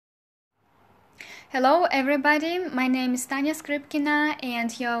Hello everybody, my name is Tanya Skripkina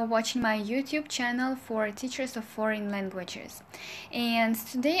and you're watching my YouTube channel for teachers of foreign languages. And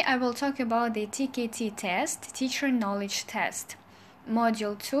today I will talk about the TKT test, Teacher Knowledge Test,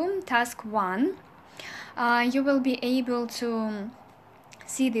 Module 2, Task 1. You will be able to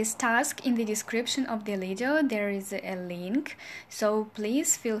see this task in the description of the video. There is a link, so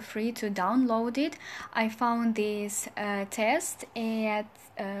please feel free to download it. I found this test at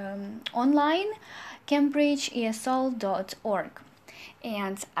online cambridgeesol.org,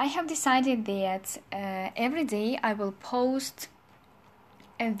 and I have decided that every day I will post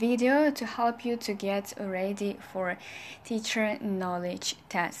a video to help you to get ready for teacher knowledge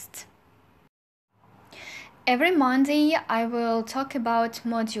test. Every Monday I will talk about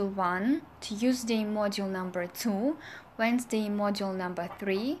Module 1, Tuesday Module number 2, Wednesday Module number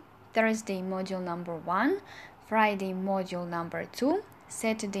 3, Thursday Module number 1, Friday Module number 2,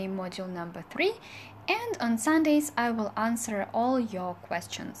 Saturday Module number 3, and on Sundays I will answer all your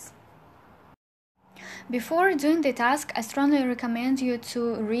questions. Before doing the task, I strongly recommend you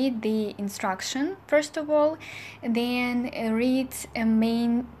to read the instruction, first of all, then read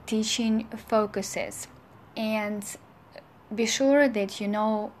main teaching focuses. And be sure that you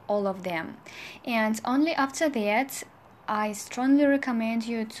know all of them. And only after that, I strongly recommend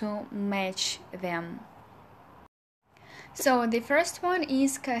you to match them. So the first one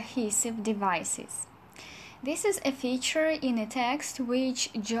is cohesive devices. This is a feature in a text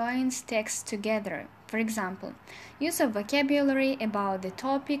which joins text together. For example, use of vocabulary about the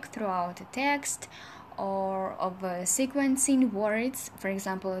topic throughout the text, or of sequencing words, for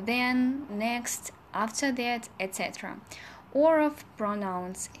example, then, next, after that, etc., or of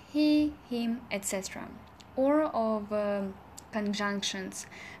pronouns he, him, etc., or of conjunctions,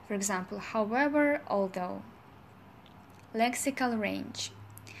 for example, however, although. Lexical range.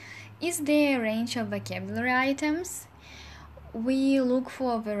 Is there a range of vocabulary items? We look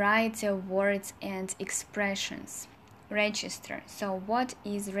for a variety of words and expressions. Register. So what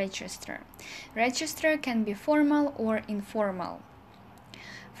is register? Register can be formal or informal.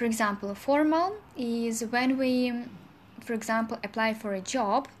 For example, formal is when we, for example, apply for a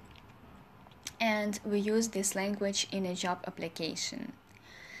job and we use this language in a job application.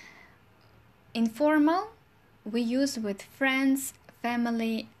 Informal, we use with friends,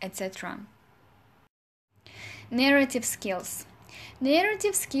 family, etc. Narrative skills.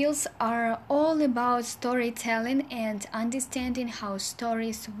 Narrative skills are all about storytelling and understanding how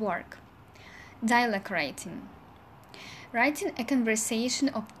stories work. Dialogue writing. Writing a conversation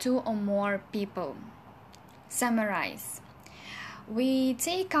of two or more people. Summarize. We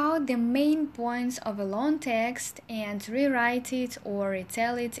take out the main points of a long text and rewrite it or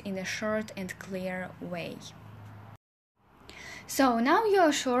retell it in a short and clear way. So now you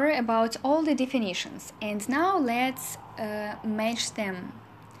are sure about all the definitions, and now let's match them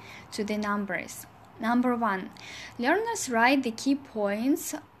to the numbers. Number 1. Learners write the key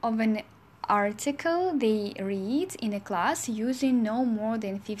points of an article they read in a class using no more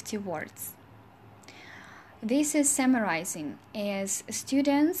than 50 words. This is summarizing, as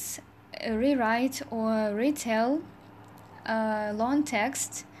students rewrite or retell a long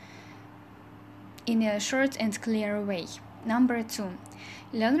text in a short and clear way. Number 2.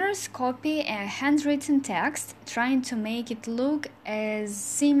 Learners copy a handwritten text, trying to make it look as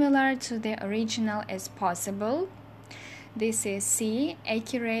similar to the original as possible. This is C,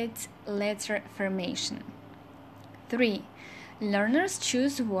 accurate letter formation. 3. Learners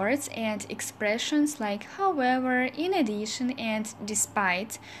choose words and expressions like however, in addition, and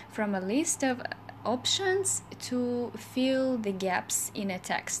despite from a list of options to fill the gaps in a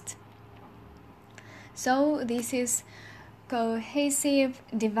text. So this is cohesive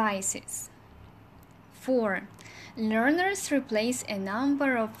devices. 4. Learners replace a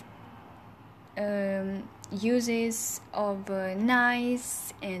number of uses of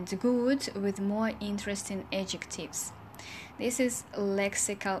nice and good with more interesting adjectives. This is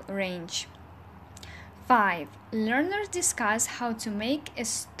lexical range. 5. Learners discuss how to make a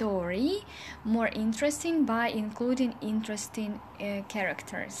story more interesting by including interesting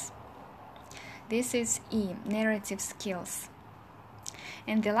characters. This is E, narrative skills.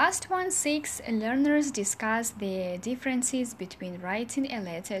 And the last one, 6, learners discuss the differences between writing a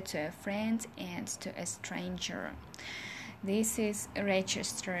letter to a friend and to a stranger. This is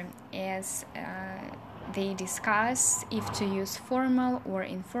register, as they discuss if to use formal or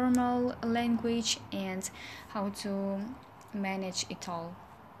informal language and how to manage it all.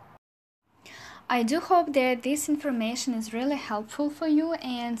 I do hope that this information is really helpful for you,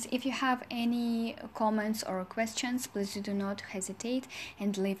 and if you have any comments or questions, please do not hesitate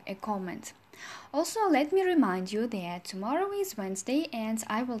and leave a comment. Also, let me remind you that tomorrow is Wednesday and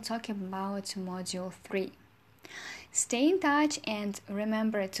I will talk about Module 3. Stay in touch and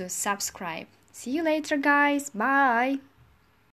remember to subscribe. See you later, guys. Bye!